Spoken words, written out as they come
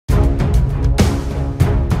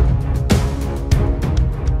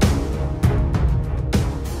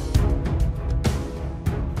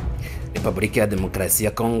Repubulika ya Demokarasi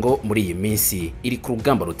ya CONGO muri iyi minsi iri ku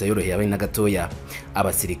rugamba rutayoroheye abe na gatoya.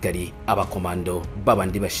 Abasirikari, abakomando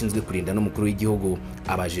babandi bashinzwe kurinda n'umukuru w'igihugu,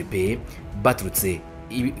 abajepe baturutse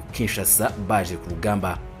Kinshasa baje ku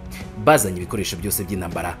rugamba, bazanye ibikoresho byose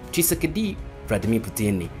by'intambara. Tshisekedi, Vladimir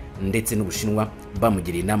Putin ndetse n'Ubushinwa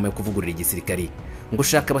bamugiriye inama yo kuvugurura igisirikari ngo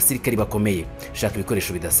shaka abasirikari bakomeye, shaka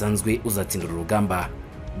ibikoresho bidasanzwe uzatsindira urugamba.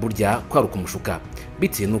 Burya kwaruka umushuka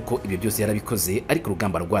bitewe nuko ibyo byose yarabikoze ariko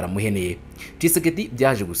urugamba rwaramuheneye. Tshisekedi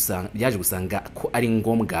byaje gusanga ko ari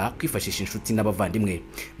ngombwa kwifashisha inshuti n'abavandimwe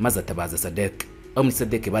maze atabaza SADC. Abo muri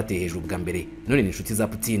SADC bateye hejuru bwa mbere, none ni inshuti za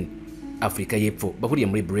Putin. Afrika y'Epfo bahuriye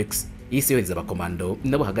muri BRICS, yise yohereza abakomando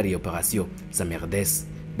nabo hagariye operasiyo SADC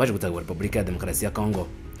baje gutagura Repubulika ya Demokarasi ya CONGO.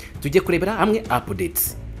 Tujye kurebera hamwe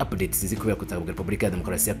updates zizi kubera kutagura Repubulika ya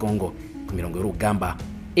Demokarasi ya CONGO ku mirongo y'urugamba.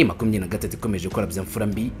 M23 ikomeje gukora byamfura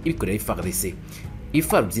mbi ibikorera IFARDC.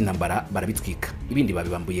 IBIFARU by'intambara barabitwika, ibindi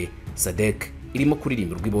babibambuye. SADC irimo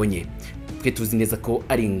kuririmba urwibonye. Twe tuzi neza ko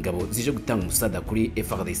ari ingabo zije gutanga umusada kuri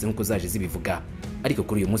FARDC nkuko zaje zibivuga, ariko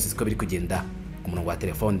kuri uyu munsi siko biri kugenda. Ku murongo wa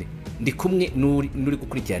telefone ndi kumwe nuri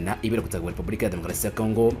gukurikirana ibera kutagura Repubulika ya Demokarasi ya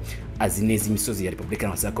CONGO, azi neza imisozi ya Repubulika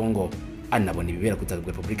ya CONGO, anabona ibibera kutagura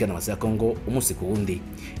Repubulika ya CONGO umunsi ku wundi.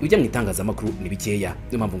 Ibijya mu itangazamakuru ni bikeya,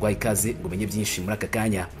 niyo mpamvu ngwaye ikaze ngo menye byinshi muri aka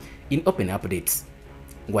kanya in open updates.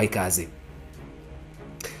 Ngwaye ikaze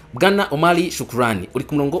Bwana Omari Shukrani uri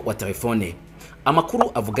ku murongo wa telefone.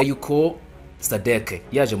 Amakuru avuga yuko SADC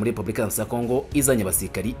yaje muri Repubulika ya CONGO izanye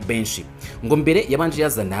abasirikari benshi, ngo mbere yabanje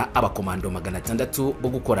yazana abakomando 600 bo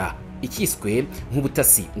gukora ikiswe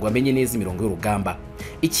nk'ubutasi ngo amenye neza imirongo y'urugamba.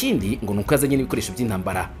 Ikindi ngo nuko azanye n'ibikoresho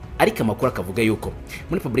by'intambara, ariko amakuru akavuga yuko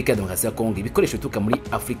muri Repubulika ya Demokarasi ya CONGO ibikoresho bituruka muri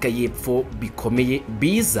Afrika y'Epfo bikomeye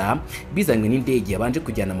bizanywe n'indege yabanje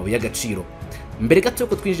kujyana mu y'agaciro. Mbere gato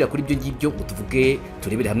ko twinjira kuri ibyo ngibyo ngo tuvuge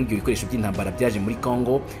turebere hamwe ibyo bikoresho by'intambara byaje muri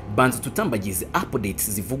CONGO, banze tutambagize updates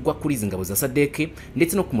zivugwa kuri izi ngabo za SADC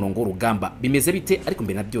ndetse no ku murongo w'urugamba bimeze bite. Ariko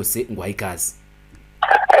mbere na byose ngo haye ikaze.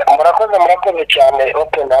 Murakoze cyane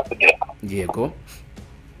open update. Yego,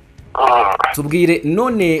 tubwire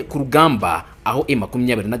none ku rugamba aho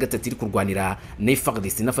M23 iri kurwanira na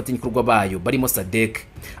FARDC n'afatanyabikorwa bayo barimo SADC.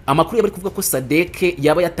 Amakuru yabari kuvuga ko SADC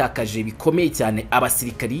yaba yatakaje bikomeye cyane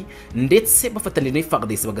abasirikari ndetse bafatanije na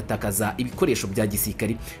FARDC bagatakaza ibikoresho bya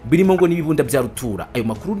gisirikari birimo ngo n'ibibunda bya rutura. Ayo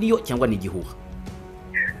makuru niyo cyangwa ni igihuha?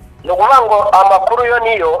 No kuvango amakuru yo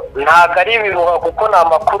niyo ntago ari ibihuha, kuko na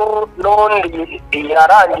amakuru n'undi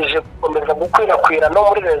yarangije gukomeza gukwirakwira no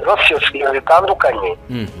muri rezo sosiyo bitandukanye.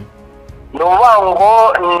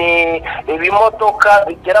 Nuvango ni ibimodoka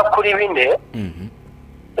bigera kuri 4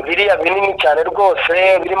 biriya binini cyane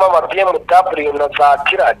rwose birimo BMW na za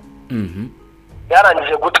Kirari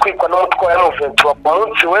yarangije gutwikwa n'umutwe wa M23 ku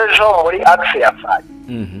munsi w'ejo muri axe ya Fari.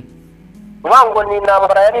 Nuvango ni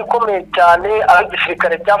intambara yari ikomeye cyane, aho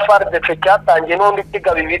igisirikare cya FARDC cyatangiye n'undi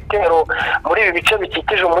kigaba ibitero muri ibi bice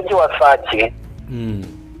bikikije umujyi wa Sake.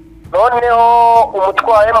 Noneho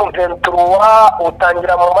umutwe wa M23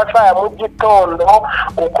 utangira mu masaha ya mu gitondo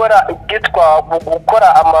gukora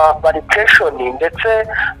barricade ndetse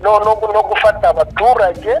no gufata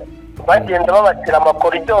abaturage bagenda babashyira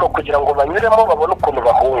amakoridoro kugira ngo banyuremo babone ukuntu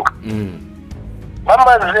bahunga.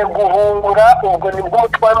 Bamaze guhunga ubwo nibwo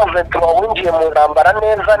umutwe wa M23 winjiye mu ntambara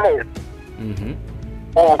neza.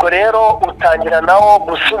 Ubwo rero utangira nawo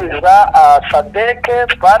gusubiza SADC,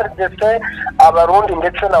 FARDC, abarundi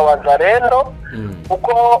ndetse na wazarendo,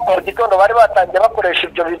 kuko mu gitondo bari batangiye bakoresha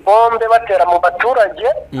ibyo bibombe batera mu baturage.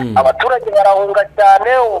 Abaturage barahunga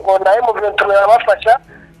cyane, ubwo na M23 yarabafasha.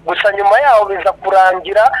 Gusa nyuma yaho biza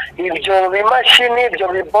kurangira ibyo bimashini, ibyo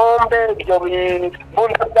bibombe, ibyo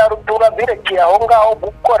bibunda bya rutura birekeye aho ngaho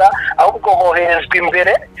gukora, ahubwo hoherezwa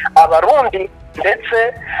imbere abarundi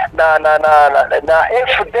ndetse na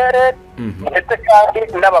FDR ndetse kandi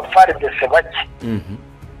n'abafaridese bake.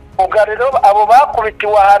 Ubwo rero abo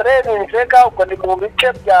bakubitiwe ahareba Inzega, ubwo ni mu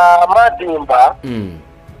bice bya Madimba,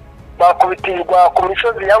 bakubitirwa ku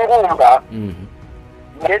misozi ya Ngumba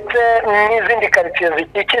ndetse n'izindi karitsiye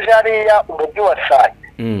zikikije hariya umujyi wa Sake.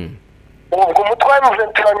 Ubwo umutwe wa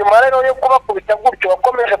M23 nyuma rero yo kubakubita gutyo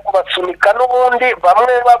wakomeje kubasunika, n'ubundi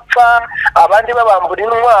bamwe bapfa abandi babambura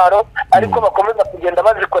intwaro, ariko bakomeza kugenda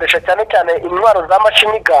bazikoresha cyane cyane intwaro za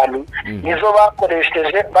machine gun nizo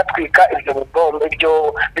bakoresheje batwika ibyo bibombe,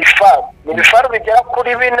 ibyo bifaru. Ni bifaru bigera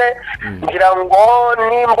kuri 4. ngira ngo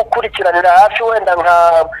nimba ukurikiranira hafi wenda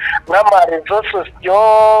nk'amarezo sosiyo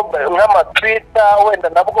nk'ama Twitter wenda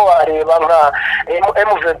nabwo wareba nka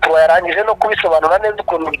M23 yarangije no kubisobanura neza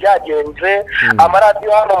ukuntu byagenze.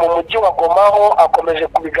 Amaradiyo hano mu mujyi wa Goma akomeje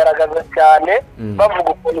kubigaragaza cyane,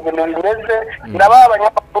 bavuga ukuntu ibintu bimeze.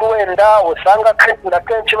 N'abanyamakuru wenda Rwanda usanga na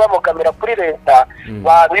kenshi babogamira kuri leta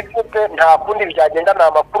babivuze nta kundi byagenda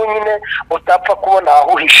nta makuru nyine utapfa kubona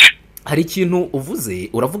aho uhisha. Hari ikintu uvuze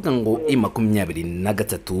uravuga ngo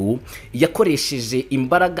M23 yakoresheje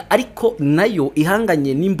imbaraga ariko nayo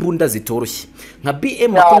ihanganye n'imbunda zitoroshye nka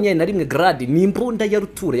BM21 grade ni imbunda ya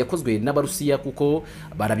rutura yakozwe n'abarusiya kuko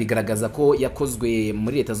barabigaragaza ko yakozwe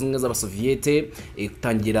muri leta zunze z'abasoviete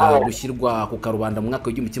itangira gushyirwa ku karubanda mu mwaka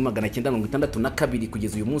wa 1962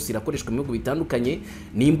 kugeza uyu munsi irakoreshwa mu bihugu bitandukanye.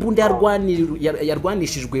 Ni imbunda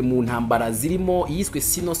yarwanishijwe mu ntambara zirimo yiswe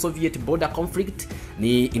Sino-Soviet border conflict,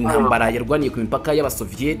 ni intambara yarwaniye ku mipaka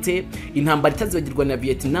y'abasoviete, intambara itazibagirwa na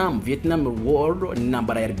Vietnam War,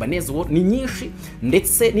 intambara ya Lebanese War, ni nyinshi,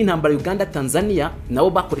 ndetse n'intambara Uganda Tanzania nabo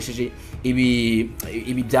bakoresheje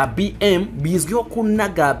ibi bya BM bizwiho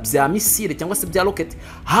kunaga bya misile cyangwa se bya rocket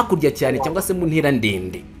hakurya cyane cyangwa se mu ntera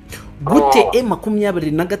ndende. Gute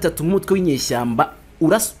M23 umutwe w'inyeshyamba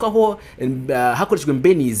uraswaho hakoreshejwe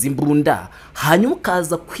mbeni izi mbunda hanyuma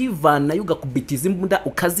ukaza kwivana ugakubita izi mbunda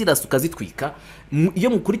ukazirasa ukazitwika? Iyo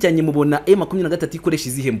mukurikiranye mubona M23 ikoresha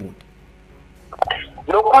izihe mbunda?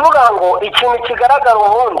 Ni ukuvuga ngo ikintu kigaragara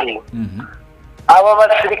ubundi aba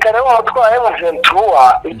basirikare b'umutwe wa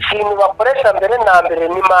M23 ikintu bakoresha mbere na mbere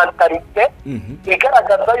ni mentalite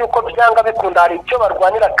igaragaza yuko byanga bikunda hari icyo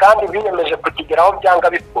barwanira kandi biyemeje kukigeraho byanga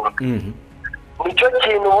bikunda. Nicyo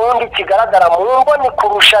kintu ubundi kigaragara mu mboni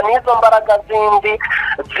kurusha n'izo mbaraga zindi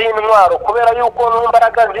z'intwaro, kubera yuko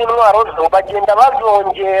n'imbaraga z'intwaro zo bagenda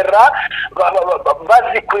bazongera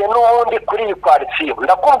bazikuye n'ubundi kuri iyi koalisiyo.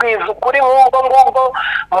 Ndakubwiza ukuri ngubwo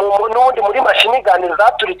n'ubundi muri mashini gani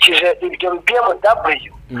zaturikije ibyo BMW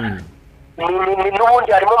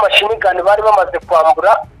n'ubundi harimo mashini gani bari bamaze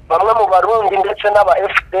kwambura bamwe mu Barundi ndetse n'aba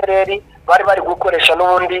FDLR bari gukoresha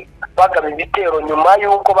n'ubundi bagaba ibitero nyuma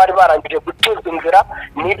yuko bari barangije gutuzwa inzira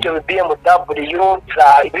n'ibyo BMW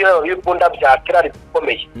y'ibunda bya kirari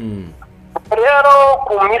bikomeye. Rero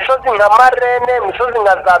ku misozi nka Marene, imisozi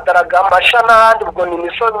nka za Daraga, Masha n'ahandi, ubwo ni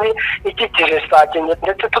imisozi ikikije Sake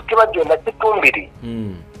ndetse tutibagiwe na Kitumbiri,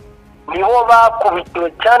 niho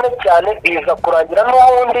bakubitiwe cyane biza kurangira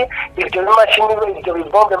n'ubundi ibyo bimashini ibyo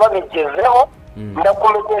bibombe babigezeho.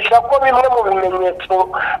 Ndakumenyesha ko bimwe mu bimenyetso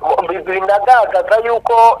binagaragaza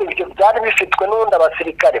yuko ibyo byari bifitwe n'undi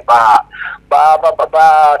abasirikare ba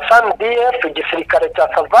SADC, igisirikare cya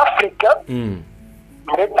South Africa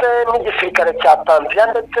ndetse n'igisirikare cya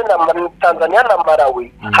Tanzania na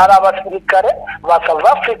Malawi. Hari abasirikare ba South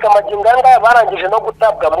Africa maginganga barangije no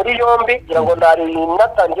gutabwa muri yombi, kugira ngo nari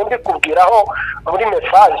natangiye mbikubwiraho muri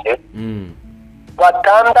message.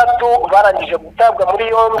 Batandatu barangije gutabwa muri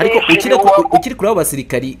yombi. Ariko ukiri kuri abo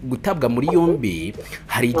basirikari gutabwa muri yombi,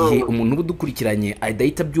 hari igihe umuntu udukurikiranye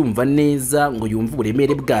adahita byumva neza ngo yumve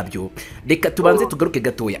uburemere bwabyo. Reka tubanze tugaruke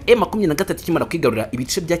gatoya. M23 kimara kwigarura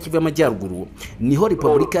ibice bya Kivu y'Amajyaruguru, niho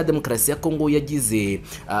Repubulika ya Demokarasi ya Kongo yagize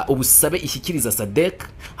ubusabe ishyikiriza SADC.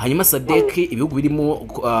 Hanyuma SADC ibihugu birimo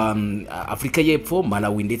Afrika y'Epfo,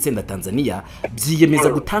 Malawi ndetse na Tanzania byiyemeza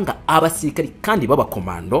gutanga abasirikari kandi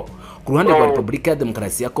b'abakomando ku ruhande rwa Repubulika ya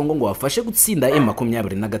Demokarasi ya Kongo ngo bafashe gutsinda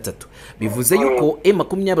M23. Bivuze yuko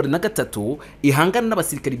M23 ihangana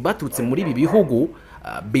n'abasirikari baturutse muri ibi bihugu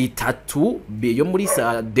bitatu yo muri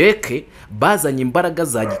SADC bazanye imbaraga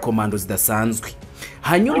za gikomando zidasanzwe.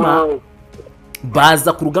 Hanyuma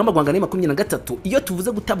baza ku rugamba rwangana M23. Iyo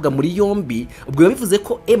tuvuze gutabwa muri yombi, ubwo bivuze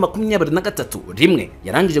ko M23 rimwe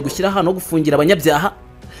yarangije gushyira hano gufungira abanyabyaha,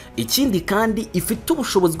 ikindi kandi ifite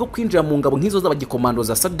ubushobozi bwo kwinjira mu ngabo nk'izo z'abagikomando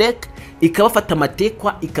za SADC ikabafata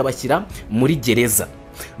amatekwa ikabashyira muri gereza.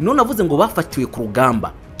 None avuze ngo bafatiwe ku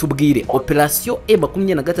rugamba, tubwire operasiyo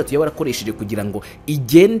M23 yabarakoresheje kugira ngo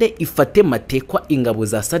igende ifate matekwa ingabo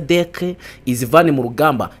za SADC izivane mu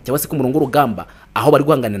rugamba cyangwa se ku murongo w'urugamba aho bari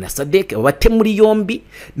guhangana na SADC babate muri yombi,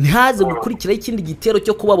 ntihaze gukurikira ikindi gitero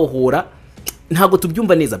cyo kubabohora. Ntago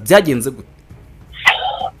tubyumva neza byagenze gute?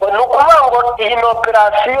 Ni ukuvuga ngo iyi ni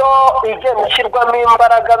operasiyo igenda ishyirwamo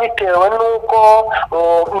imbaraga bitewe n'uko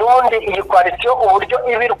n'ubundi iyi koalisiyo uburyo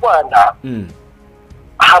iba i Rwanda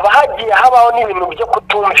haba hagiye habaho n'ibintu byo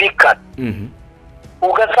kutumvikana.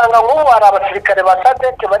 Ugasanga nk'ubu hari abasirikare ba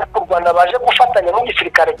SADC bari ku Rwanda baje gufatanya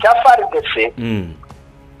n'igisirikare cya FARDC,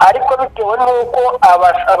 ariko bitewe n'uko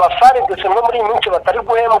abaFARDC no muri iyi minsi batari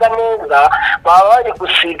guhembwa neza baba bari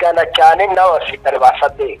gusigana cyane n'abasirikare ba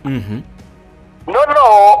SADC.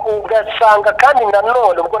 Noneho ugasanga kandi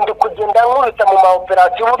nanone ubwo ndi kugenda nkubita mu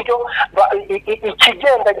maoperasiyo uburyo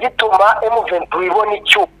ikigenda gituma M23 ibona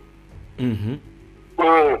icyo.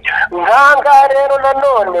 Ngaha rero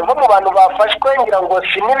nanone nko mu bantu bafashwe ngira ngo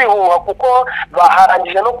si n'ibihuha kuko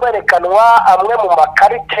baharangije no kwerekanwa amwe mu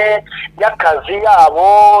makarite y'akazi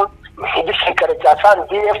yabo igisirikare cya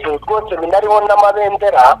SADC rwose binariho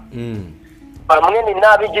n'amabendera bamwe ni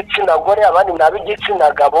n'ab'igitsina gore abandi ni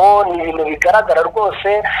ab'igitsina gabo ni ibintu bigaragara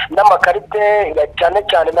rwose n'amakarite cyane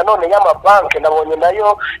cyane nanone y'amabanki nabonye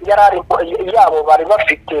nayo yarari yabo bari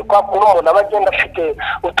bafite kwa kuno umuntu abagenda afite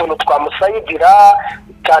utuntu twamusayidira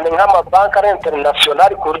cyane nk'amabanki ari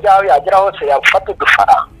international ku buryo aho yagera hose yafata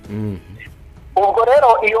udufaranga ubwo rero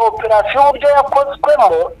iyo operasiyo uburyo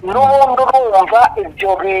yakozwemo n'ubundi urumva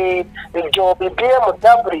ibyo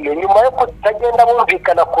BMW nyuma yo kutagenda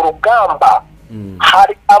bumvikana ku rugamba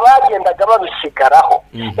hari abagendaga babisigaraho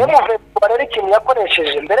rero ikintu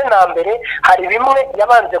yakoresheje mbere na mbere hari bimwe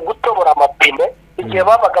yabanze gutobora amapine igihe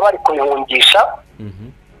babaga bari kubihungisha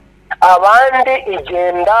abandi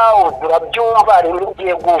igenda urabyumva hari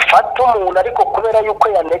n'igiye gufata umuntu ariko kubera yuko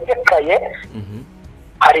yanegekaye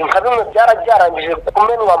hari nka bimwe byarangije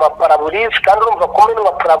kumenwa amaparaburize kandi urumva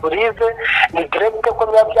kumenwa paraburize ni direct ko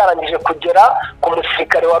byarangije kugera ku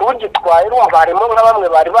musirikare wari ugitwaye urumva harimo nka bamwe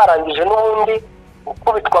bari barangije n'ubundi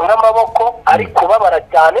ukubitwa nk'amaboko ari kubabara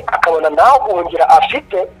cyane akabona naho guhungira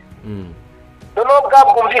afite noneho bwa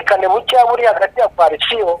bwumvikane buke buri hagati ya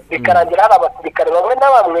BARISHWE bikarangira hari abasirikare bamwe na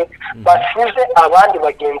bamwe basize abandi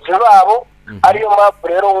bagenzi babo ariyo mpamvu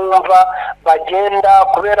rero wumva bagenda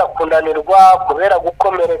kubera kunanirwa kubera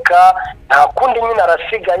gukomereka nta kundi nyine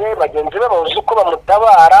arasigaye bagenzi be babuze uko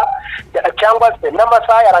bamutabara cyangwa se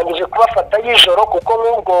n'amasaha yarangije kubafata y'ijoro kuko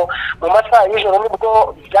nk'ubwo mu masaha y'ijoro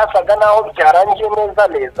nibwo byasaga naho byarangiye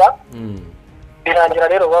neza birangira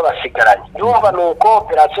rero babasigaranye yumva ni uko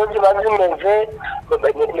operasiyo ziba zimeze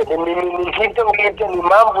nk'ibyo ngibyo ni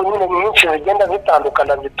impamvu nyine nyinshi zigenda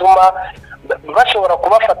zitandukana zituma bashobora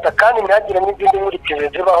kubafata kandi ntihagire n'izindi nkurikizi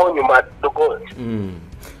zibaho nyuma rwose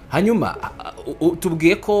hanyuma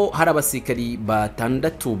tubwiye ko hari abasirikari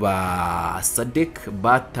batandatu ba SADC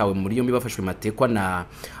batawe muri yombi bafashwe matekwa na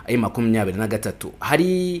M23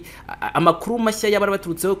 hari amakuru mashya yabara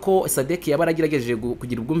baturutseho ko SADC yabaragerageje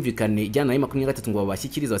kugira ubwumvikane ijyana na M23 ngo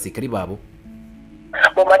babashyikirize abasirikari babo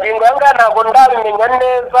mu magingo yanga ntabwo ndabimenya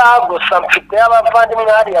neza gusa mfite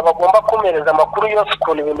abavandimwe hariya bagomba kumereza amakuru yose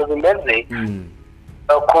ukuntu ibintu bimeze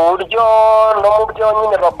ku buryo no mu byo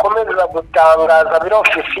nyine bakomeza gutangaza biri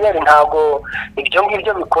officiel ntago ibyo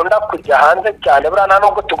ngibyo bikunda kujya hanze cyane buriya nta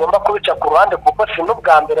nubwo tugomba kubica ku ruhande kuko si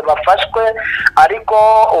n'ubwa mbere bafashwe ariko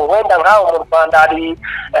wenda nk'aho mu Rwanda hari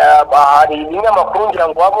ibinyamakuru ngira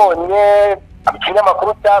ngo wabonye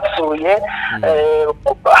ikinyamakuru cyasuye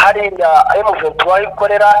hariya M23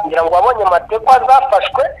 ikorera ngira ngo wabonye amatekwa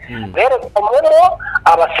zafashwe berekanamo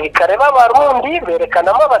abasirikare b'abarundi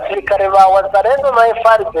berekanamo abasirikare ba Wazalendo na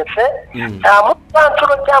FARDC nta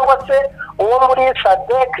mutansuro cyangwa se uwo muri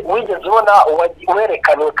SADC wigeze ubona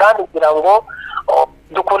werekaniwe kandi ngira ngo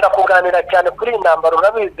dukunda kuganira cyane kuri intambara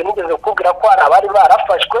urabizi nigeze kubwira ko hari abari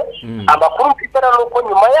barafashwe amakuru mfite nuko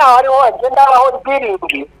nyuma yaho hariho hagenda habaho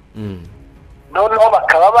diringi noneho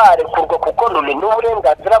bakaba barekurwa kuko none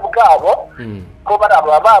n'uburenganzira bwabo ko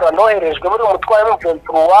baraba baranoherejwe muri umutwaro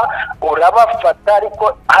M23 urabafata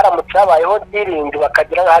ariko haramutse habayeho diringi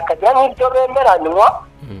hakagira nk'ibyo bemeranywa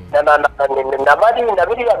na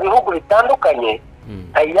biriya bihugu bitandukanye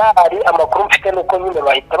tayari amakuru mfite nuko nyine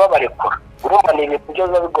bahita babarekura urumva ni ibintu byo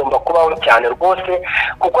bigomba kubaho cyane rwose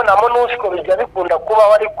kuko na MONUSCO bijya bikunda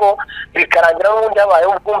kubaho ariko bikarangira n'ubundi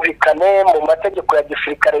habayeho ubwumvikane mu mategeko ya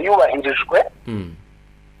gisirikare yubahirijwe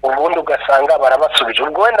ubundi ugasanga barabasubije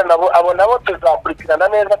ubwo wenda abo nabo tuzakurikirana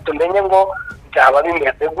neza tumenye ngo byaba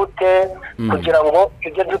bimeze gute kugira ngo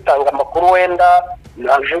tujye dutanga amakuru wenda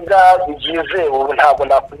navuga byizewe ubu ntabwo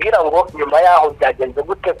nakubwira ngo nyuma yaho byagenze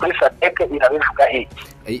gute kuri SADC irabivuga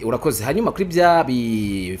iki urakoze hanyuma kuri bya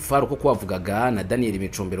bifaru ko wavugaga na Daniel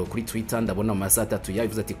Micombero kuri Twitter ndabona mu masaha 3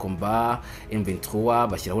 yavuze ati combat M23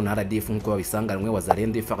 bashyiraho na RDF nkuko babisanganwe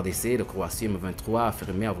Wazalendo FARDC le Croatie M23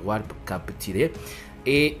 affirmé avoir capturé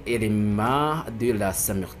et éléments de la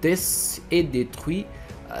SAMURTES et détruit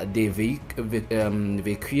des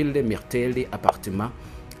véhicules mortels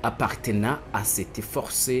appartenant à cette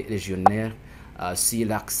force légionnaire sur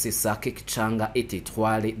l'axe Sake Kichanga et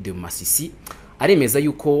Étoile de Masisi aremeza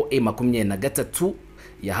yuko M23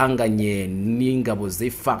 yahanganye n'ingabo za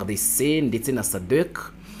FARDC ndetse na SADC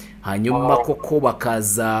hanyuma koko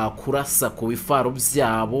bakaza kurasa ku bifaru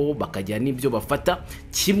byabo bakajya n'ibyo bafata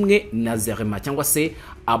kimwe na zerema cyangwa se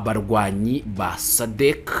abarwanyi ba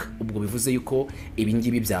SADC ubwo bivuze yuko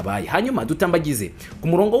ibingibi byabaye hanyuma dutambagize ku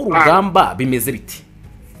murongo w'urugamba bimeze biti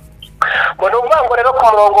ngo ni ukuvuga ngo rero ku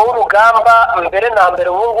murongo w'urugamba mbere na mbere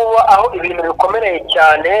ubu ngubu aho ibintu bikomereye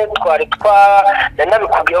cyane twari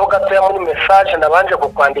nabikubwiyeho gatoya muri message nabanje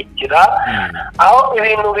kukwandikira aho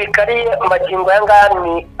ibintu bikariye magingo aya ngaya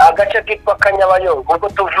ni agace kitwa Kanyabayonga ubwo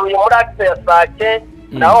tuvuye muri akise ya SADC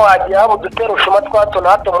naho hagiye haba udutera ushuma twa hato na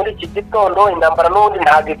hato muri iki gitondo intambara n'ubundi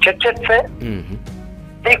ntabwo icecetse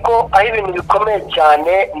ariko aho ibintu bikomeye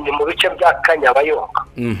cyane ni mu bice bya Kanyabayonga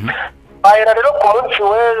bahera rero ku munsi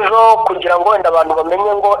w'ejo kugira ngo wenda abantu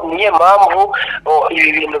bamenye ngo niye mpamvu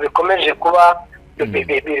ibi bintu bikomeje kuba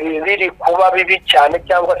biri kuba bibi cyane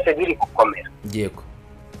cyangwa se biri gukomera yego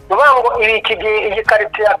ngo iyi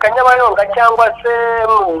karitsiye ya Kanyabayonga cyangwa se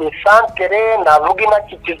mu santere navuga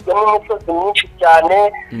inakikijwe n'imisozi myinshi cyane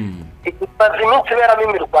imaze iminsi iberamo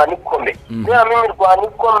imirwano ikomeye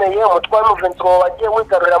umutwe wa M23 wagiye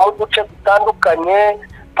wigarurira mu duce dutandukanye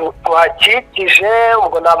tuhakikije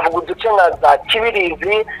ubwo navuga uduce nka za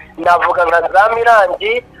Kibirizi navuga nka za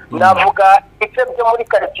Mirangi navuga ibice byo muri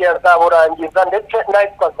karitsiye ya za Burangiza ndetse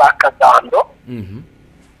n'ahitwa za Kagando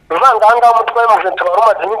ngaha umutwe wa M23 wari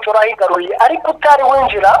umaze iminsi urahigaruye ariko utari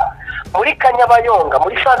winjira muri Kanyabayonga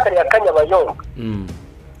muri santere ya Kanyabayonga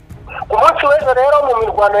umunsi w'ejo rero mu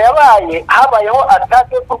mirwano yabaye habayeho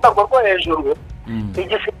atake ku rwego rwo hejuru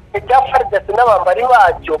igisirikare cya FARDC n'abambari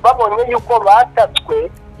bacyo babonye yuko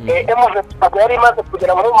batatswe M23 yari imaze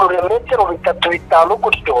kugera muri metero 3-5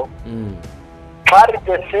 gutyo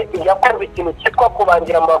FARDC yakoze ikintu cyitwa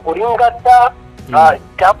kubangira amaguru y'ingata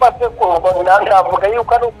cyangwa se navuga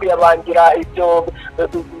yuko ari ukuyabangira ibyo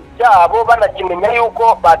byabo banakimenya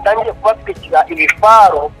yuko batangiye kubatwikira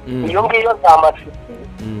ibifaru iyo ngiyo za masisi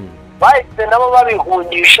bahise nabo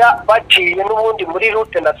babihungisha baciye n'ubundi muri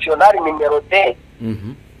route nationale nimero 10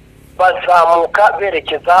 bazamuka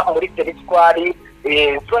berekeza muri teritwari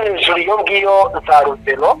zo hejuru iyo ngiyo za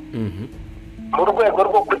Rubero mu rwego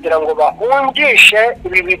rwo kugira ngo bahungishe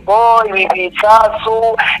ibi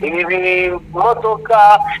bisasu ibi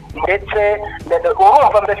bimodoka ndetse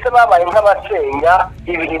urumva mbese babaye nk'abasenya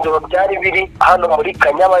ibirindiro byari biri hano muri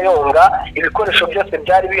Kanyabayonga ibikoresho byose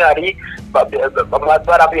byari bihari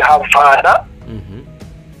barabihavana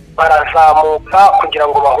barazamuka kugira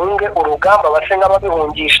ngo bahunge urugamba base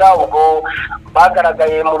nk'ababihungisha ubwo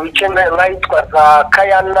bagaragaye mu bice nk'ahitwa za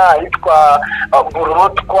Kayana ahitwa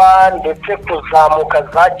Burutwa ndetse kuzamuka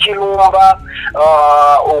za Kirumba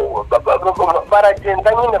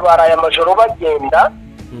baragenda nyine baraye amajoro bagenda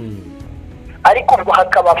ariko ubwo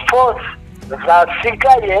hakaba force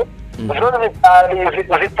zasigaye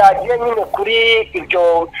zitagiye nyine kuri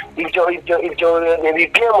ibyo BMW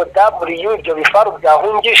ibyo bifaru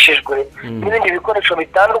byahungishijwe n'ibindi bikoresho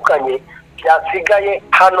bitandukanye byasigaye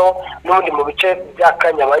hano n'ubundi mu bice bya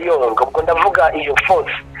Kanyabayonga ubwo ndavuga iyo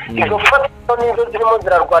force izo force nizo zirimo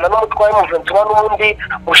zirarwana n'umutwe wa M23 n'ubundi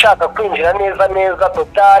ushaka kwinjira neza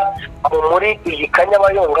total muri iyi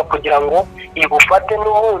Kanyabayonga kugira ngo ibufate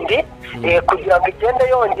n'ubundi kugira ngo igende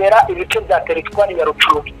yongera ibice bya teritwari ya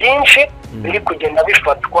Rucuru byinshi biri kugenda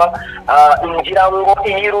bifatwa ngira ngo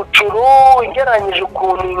iyi Rucuru igeranyije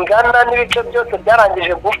ukuntu ingana n'ibice byose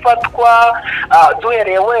byarangije gufatwa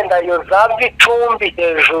duhereye wenda iyo za Vicumbi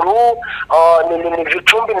hejuru ni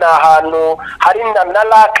Vicumbi na ahantu hari na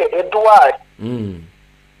Lake Edouard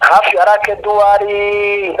hafi ya Lake Edouard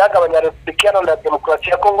indagabanya Repubulika Iharanira Demokarasi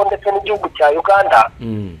ya Kongo ndetse n'igihugu cya Uganda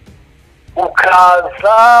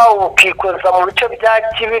ukaza ukikoza mu bice bya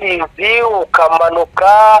Kibirizi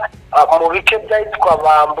ukamanuka mu bice by'ahitwa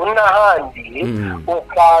Bambu n'ahandi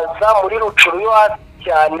ukaza muri Rucuru yo hasi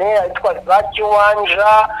cyane ahitwa za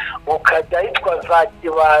Kiwanja ukajya ahitwa za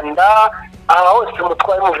Kibanda aha hose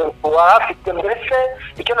umutwe wa M23 hafite mbese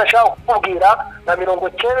icyo nashaka kukubwira na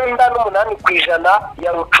 98%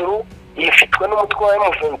 ya Rucuru ifitwe n'umutwe wa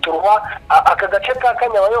M23 aka gace ka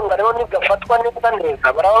Kanyabayonga rero nigafatwa neza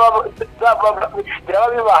biraba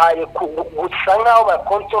bibahaye gusa nkaho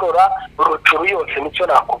bakontorora Rucuru yose nicyo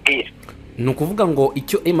nakubwira ni ukuvuga ngo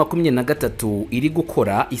icyo M23 iri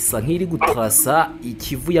gukora isa nk'iri gutrasa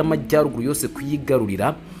ikivu y'amajyaruguru yose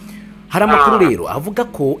kuyigarurira hari amakuru rero avuga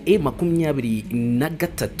ko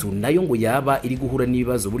M23 nayo ngo yaba iri guhura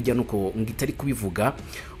n'ibibazo burya nuko ngitari kubivuga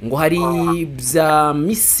ngo hari bya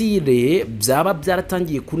misile byaba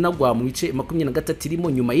byaratangiye kunagwa mu bice M23 irimo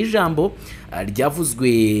nyuma y'ijambo ryavuzwe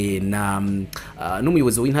na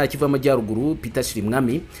n'umuyobozi w'intara kivu y'amajyaruguru Peter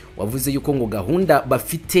Shirimwami wavuze yuko ngo gahunda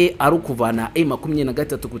bafite ari ukuvana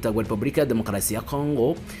M23 kutagwa Repubulika ya Demokarasi ya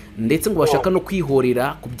Kongo ndetse ngo bashaka no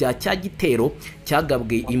kwihorera ku bya cya gitero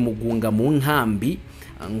cyagabwe imugunga mu nkambi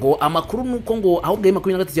ngo amakuru nuko ngo aho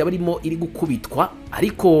M23 yabarimo iri gukubitwa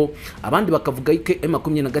ariko abandi bakavuga yuko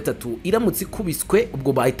M23 iramutse ikubiswe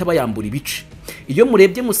ubwo bahita bayambura ibice. Iyo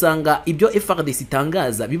murebye musanga ibyo FARDC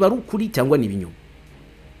itangaza biba ari ukuri cyangwa ni ibinyoma?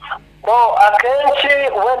 Akenshi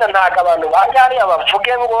wenda ntago abantu bajyari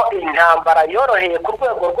abavuge ngo intambara yoroheye ku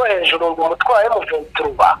rwego rwo hejuru ngo umutwaye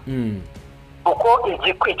M23 uko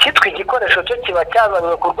icyitwa igikoresho cyo kiba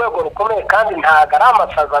cyazanywe ku rwego rukomeye kandi ntago ari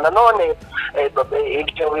amasaza nanone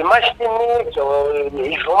ibyo bimashini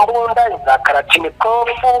izo mbunda za Kalashnikov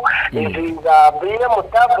izi za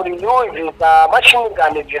BMW izi za machine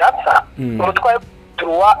gun zirasa umutwaye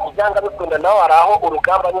turuwa byanga bikunda nawe araho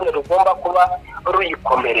urugamba nyine rugomba kuba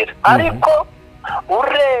ruyikomerera. Ariko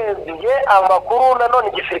urebye amakuru nanone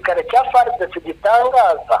igisirikare cya FARDC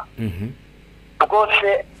gitangaza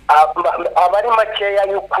rwose abari makeya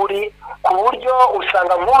y'ukuri ku buryo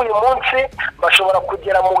usanga nk'uyu munsi bashobora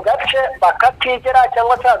kugera mu gace bakatigera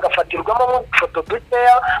cyangwa se agafatirwamo mu foto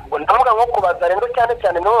dukeya ngo ndavuga nko kubaza rero cyane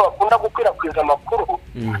cyane nibo bakunda gukwirakwiza amakuru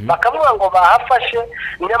bakavuga ngo bahafashe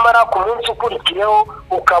nyamara ku munsi ukurikiyeho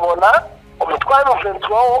ukabona umutware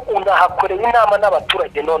w'umuventura unahakoreye inama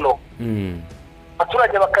n'abaturage noneho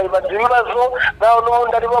abaturage bakayibaza ibibazo naho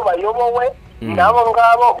n'ubundi aribo bayobowe nabo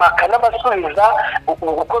ngabo bakanabasubiza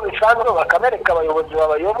uko bisanzwe bakabereka abayobozi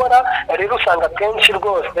babayobora. Rero usanga kenshi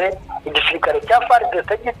rwose igisirikare cya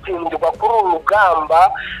FARDC gitsindirwa kuri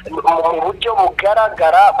urugamba mu buryo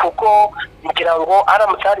bugaragara kuko ngira ngo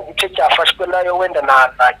aramutse hari igice cyafashwe nayo wenda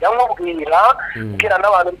nazajya nkubwira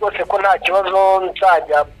n'abantu rwose ko nta kibazo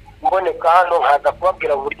nzajya mboneka hano nkaza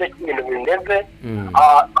kubabwira uburyo ibintu bimeze.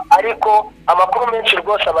 Ariko amakuru menshi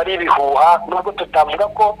rwose aba ari ibihuha nubwo tutavuga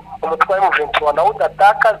ko umutwaye M23 nawe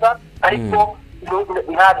udatakaza ariko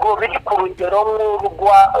ntabwo biri ku rugero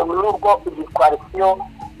n'urwo igikwariyo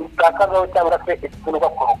itakazaho cyangwa se itundwa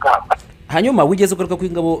ku rugamba. Hanyuma wigeze kugaruka ku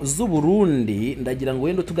ingabo z'u Burundi ndagira ngo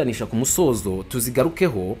wenda tuganisha ku musozo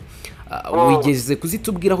tuzigarukeho. Wigeze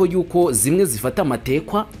kuzitubwiraho yuko zimwe zifata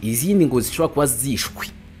amatekwa izindi ngo zishobora kuba zishwe.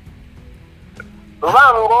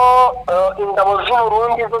 Bango ingabo z'u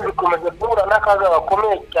Burundi zo zikomeje guhura n'akaga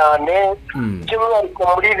gakomeye cyane by'umwihariko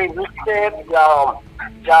muri ibi bice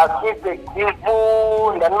bya Sud Kivu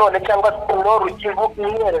nanone cyangwa se Nord Kivu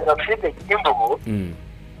ihereza Sud Kivu.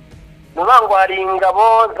 Bango hari ingabo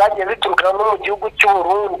zagiye zituruka no mu gihugu cy'u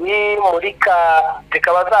Burundi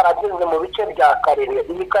zikaba zarageze mu bice bya Karehe.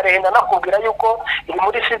 Iyi Karehe nanakubwira yuko iri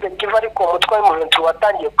muri Sud Kivu ariko umutwe w'umuventura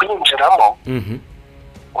watangiye kuyinjiramo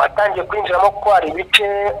watangiye kwinjiramo ko hari ibice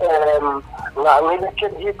nk'ibice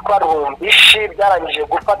byitwa Rumbishi byarangije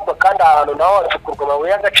gufatwa kandi ahantu naho hacukurwa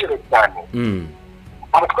amabuye y'agaciro cyane.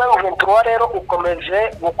 Umutwe w'umuventura rero ukomeje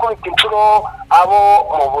gukubita inshuro abo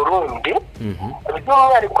mu Burundi.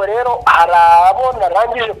 By'umwihariko rero hari abo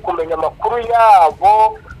narangije kumenya amakuru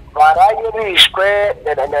yabo baraye bishwe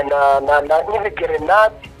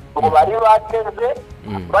n'ibigerenade ngo bari bateze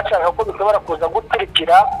bashaka ko bishobora kuza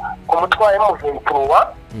guturikira ku mutwaye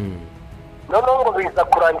w'umuventura noneho ngo biza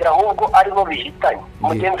kurangira ahubwo aribo bihitanye.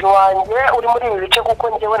 Mugenzi wanjye uri muri ibi bice kuko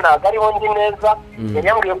njyewe ntabwo ariho ndi neza yari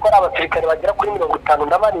yambwiye ko ari abasirikare bagera kuri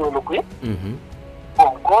 57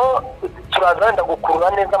 ubwo turaza wenda gukurura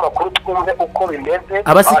neza amakuru twumve uko bimeze.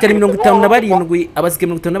 Abasirikare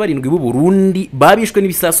 57 b'u Burundi babishwe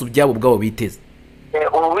n'ibisasu byabo biteze.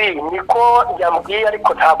 Niko yambwiye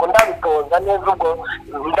ariko ntabwo ndabitoza neza ubwo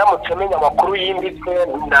ndamutse menya amakuru yimbitse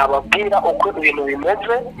nababwira uko ibintu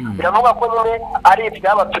bimeze. Biravuga ko nyine ari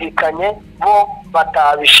ibyabaturikanye bo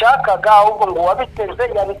batabishakaga ahubwo ngo wabiteze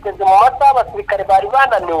yabiteze mu masaha abasirikare bari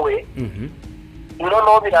bananiwe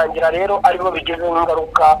noneho birangira rero aribo bigeze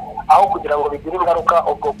ingaruka aho kugira ngo bigire ingaruka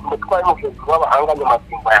ubwo kumutwaye umugenzi w'abahanganye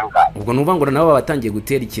masimba yanga. Ubwo nuvuga ngo nabo batangiye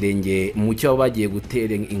gutera ikirenge mu cyo bagiye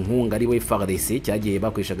gutera inkunga ari we FARDC cyagiye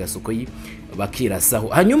bakoresha gasokoyi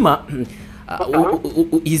bakirasaho. Hanyuma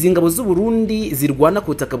izi ngabo z'u Burundi zirwana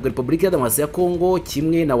ku butaka bwa Repubulika ya Demokarasi ya Kongo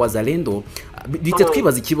kimwe na Wazalendo bite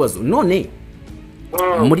twibaza ikibazo none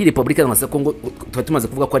muri Repubulika ya Kongo tuba tumaze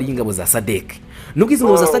kuvuga ko ari ingabo za SADC. Nubwo izi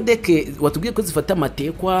ngabo za SADC watubwiye ko zifata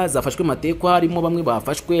amatekwa zafashwe amatekwa harimo bamwe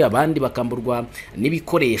bafashwe abandi bakamburwa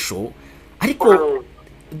n'ibikoresho ariko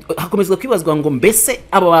hakomezwa kwibazwa ngo mbese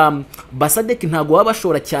aba ba SADC ntago baba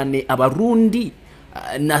bashora cyane abarundi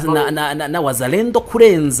na Wazalendo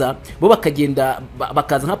kurenza bo bakagenda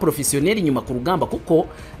bakaza nka professionnel inyuma ku rugamba kuko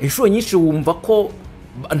inshuro nyinshi wumva ko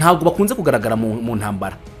ntago bakunze kugaragara mu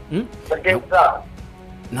ntambara.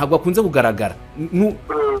 Ntabwo bakunze kugaragara.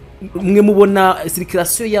 Mwe mubona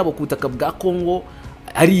circulation yabo ku butaka bwa Kongo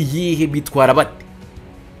ari iyihe bitwara bate?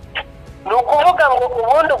 Nukuvuga ngo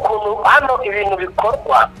ubundi ukuntu hano ibintu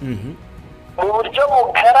bikorwa mu buryo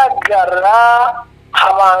bugaragara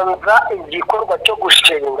habanza igikorwa cyo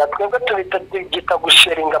gushinga, twebwe tubita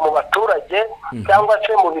gushinga mu baturage cyangwa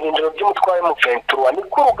se mu birindiro by'umutwe wa M23,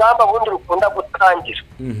 niko urugamba bundi rukunda gutangira.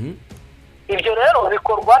 Ibyo rero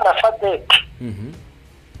bikorwa na SADC,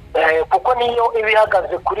 kuko niyo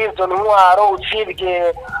ibihagaze kuri izo ntwaro.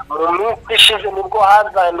 Usibye mu minsi ishize nibwo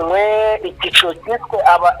hazanwe icyiciro cyiswe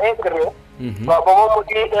aba egre babo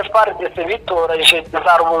muri FRDC bitoreje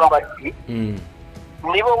za Rubumbati,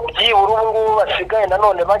 nibo byibura ubu ngubu basigaye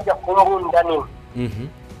nanone bajya ku mbunda nini.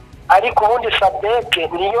 Ariko ubundi SADC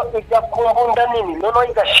niyo ijya ku mbunda nini noneho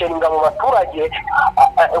igashinga mu baturage.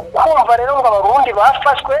 Kumva rero ngo abarundi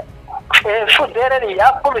bafashwe, FDLR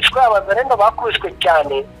yakubiswe, abazarendo bakubiswe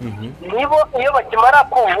cyane, nibo iyo bakimara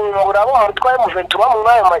kuvumbura abo mu mutwe wa M23 mu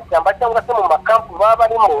ayo mashyamba cyangwa se mu makampu baba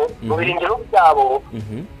barimo mu birindiro byabo,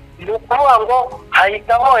 ni ukuvuga ngo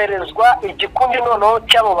hahita hoherezwa igikundi noneho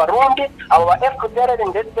cy'abo barundi, abo ba FDLR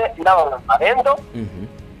ndetse n'abazarendo.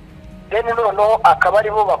 Noneho akaba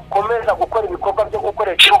aribo bakomeza gukora ibikorwa byo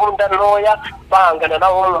gukoresha imbunda ntoya bahangana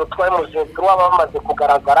nabo mu mutwe w'umuzenzi waba bamaze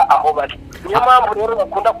kugaragara aho bari. Niyo mpamvu rero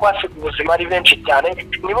bakunda kuhasiga ubuzima ari benshi cyane,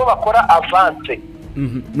 nibo bakora avance.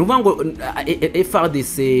 Nuvuga ngo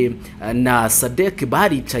FARDC na SADC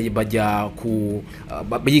baricaye bajya ku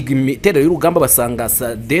biga imiterere y'urugamba, basanga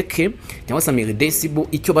SADC cyangwa se MIRDESIBO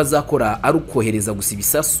icyo bazakora ari ukohereza gusa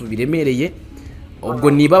ibisasu biremereye.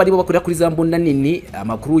 Ubwo niba bari bakorera kuri za mbunda nini,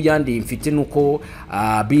 amakuru yandi mfite nuko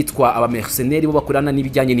bitwa aba mercenaires bo bakorana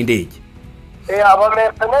n'ibijyanye n'indege. Aba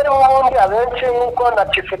mercenaires ubundi abenshi nkuko na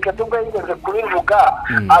Tshisekedi ubwo yigeze kubivuga,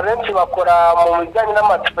 abenshi bakora mu bijyanye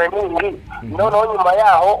n'amatraining, noneho nyuma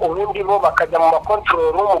yaho ubundi bo bakajya mu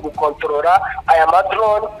makontororo mu gukontorora aya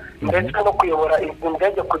madrone ndetse no kuyobora izi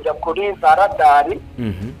ndege kujya kuri za radari.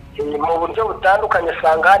 Mu buryo butandukanye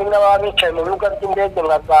usanga hari n'ababa bicaye mu bibuga by'indege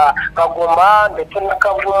nka za Kagoma ndetse na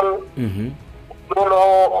Kavumu.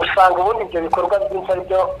 Noneho usanga ubundi ibyo bikorwa byinshi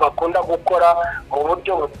aribyo bakunda gukora mu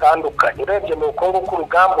buryo butandukanye. Urebye ni uko nguko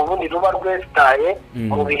urugamba ubundi ruba rwesitaye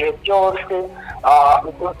mu bihe byose.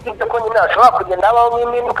 Usibye ko nyine hashobora kugenda habaho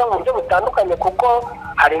impinduka mu buryo butandukanye, kuko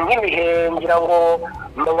hari nk'ibihe ngira ngo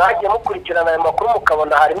mwagiye mukurikirana ayo makuru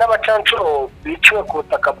mukabona hari n'abacancuro biciwe ku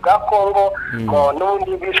butaka bwa Congo,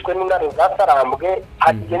 n'ubundi bishwe n'intare zasarambwe.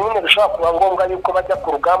 Hari igihe nyine bishobora kuba ngombwa yuko bajya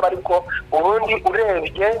ku rugamba, ariko ubundi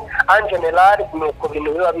urebye en general nuko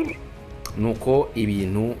ibintu biba bibi, nuko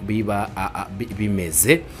ibintu biba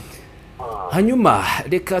bimeze. Hanyuma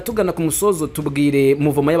reka tugana ku musozo, tubwire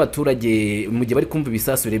muvoma y'abaturage mu gihe bari kumva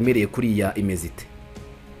ibisasu biremereye kuriya imezite.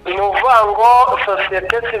 Ni ukuvuga ngo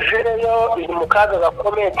sosiyete sivile yo iri mu kaga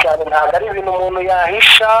gakomeye cyane, ntabwo ari ibintu umuntu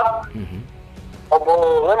yahisha.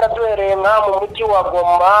 Wenda duhereye nka mu mujyi wa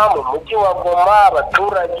Goma,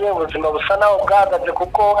 abaturage ubuzima busa naho bwahagaze,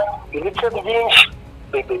 kuko ibice byinshi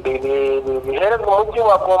bihereza umujyi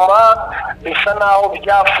wa Goma bisa naho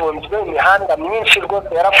byafunzwe. Imihanda myinshi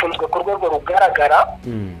rwose yarafunzwe ku rwego rugaragara.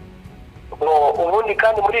 Ubundi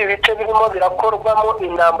kandi muri ibi bice birimo birakorwamo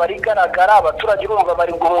intambara igaragara, abaturage urumva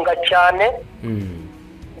bari guhunga cyane.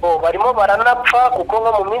 Barimo baranapfa, kuko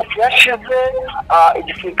nko mu minsi yashize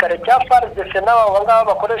igisirikare cya FARDC n'abo ngabo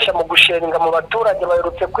bakoresha mu gushinga mu baturage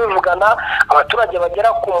baherutse kwivugana, abaturage bagera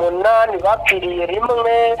ku 8 bapfiriye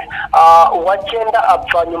rimwe, uwa 9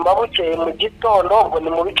 apfa nyuma bukeye mu gitondo. Ubwo ni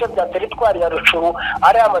mu bice bya teritwari ya Rucuru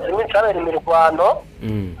ari amaze iminsi habera imirwano.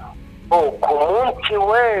 Ku munsi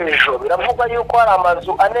w'ejo biravugwa yuko hari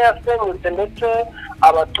amazu 4 yasenyutse, ndetse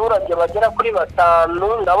abaturage bagera kuri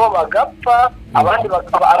 5 nabo bagapfa, abandi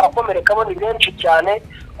bakaba abakomereka bo ni benshi cyane.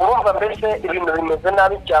 Urumva mbese ibintu bimeze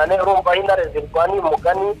nabi cyane. Urumva intare zirwaniye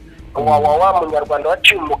umugani wa munyarwanda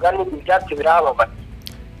waciye umugani, ibyatsi birahababara.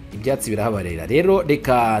 Ibyatsi birahabarera. Rero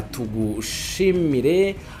reka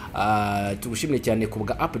tugushimire cyane ku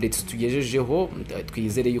bwa updates tugejejeho.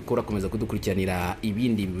 Twizere yuko urakomeza kudukurikiranira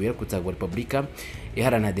ibindi bibera ku butaka bwa Repubulika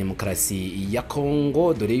Iharanira Demokarasi ya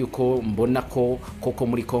Congo, dore yuko mbona ko koko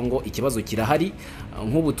muri Congo ikibazo kirahari.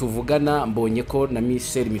 Nk'ubu tuvugana mbonye ko na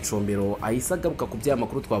Michel Micombero ahise agaruka ku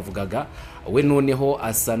byamakuru twavugaga, we noneho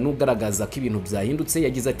asa n'ugaragaza ko ibintu byahindutse.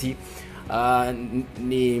 Yagize ati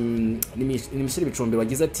ni Michel Micombero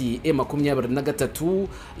wagize ati M23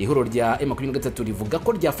 ihoro rya M23 rivuga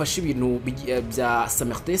ko ryafashe ibintu bya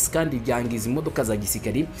Samertes kandi ryangiza imodoka za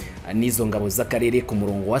gisirikari n'izo ngabo z'akarere ku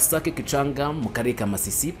murongo wa Sake Kicanga mu karere ka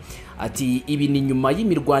Masisi. ati ibi ni nyuma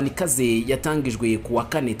y'imirwano ikaze yatangijwe ku wa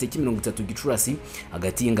 4 tariki 30 Gicurasi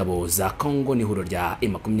hagati y'ingabo za Congo n'ihuriro rya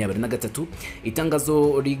M23.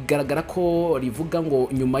 Itangazo rigaragara ko rivuga ngo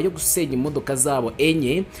nyuma yo gusenya imodoka zabo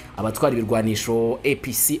enye abatwara ibirwanisho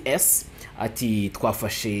APCS, ati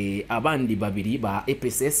twafashe abandi babiri ba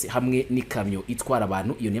EPSS hamwe n'ikamyo itwara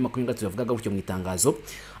abantu. Iyo niyo makuru y'ingatwe yavugaga gutyo mu itangazo.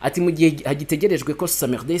 Ati mu gihe hagitegerejwe ko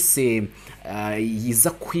SAMRDC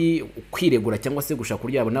yiza kwiregura cyangwa se gushaka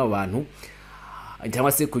kuryabo n'abo bantu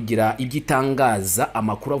cyangwa se kugira ibyitangaza,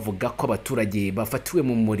 amakuru avuga ko abaturage bafatiwe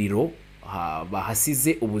mu muriro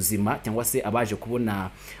bahasize ubuzima cyangwa se abaje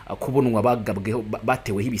kubonwa bagabweho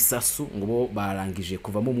bateweho ibisasu ngo bo barangije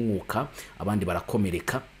kuvamo umwuka, abandi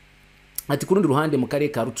barakomereka. Ati ku rundi ruhande mu karere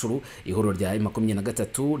ka Rucuru ihuriro rya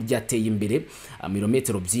M23 ryateye imbere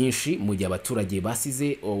mirometero byinshi mu gihe abaturage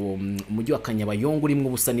basize umujyi wa Kanyabayongo urimo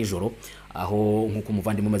ubusa nijoro, aho nkuko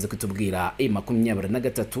umuvandimwe umaze kwitubwira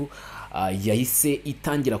M23 yahise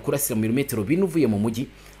itangira kurasira mu mirometero binuvuye mu mujyi.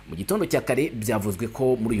 Mu gitondo cya kare byavuzwe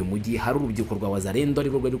ko muri uyu mujyi hari urubyiruko rwa Wazalendo ari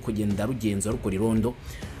rwo kugenda rugenzura rukora irondo.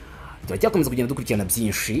 Turacyakomeza kugenda dukurikirana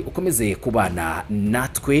byinshi, ukomeze kubana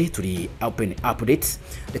natwe, turi open update.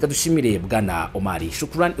 Reka dushimire bwana Omari,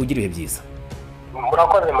 shukrani, ugire ibihe byiza.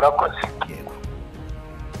 Murakoze.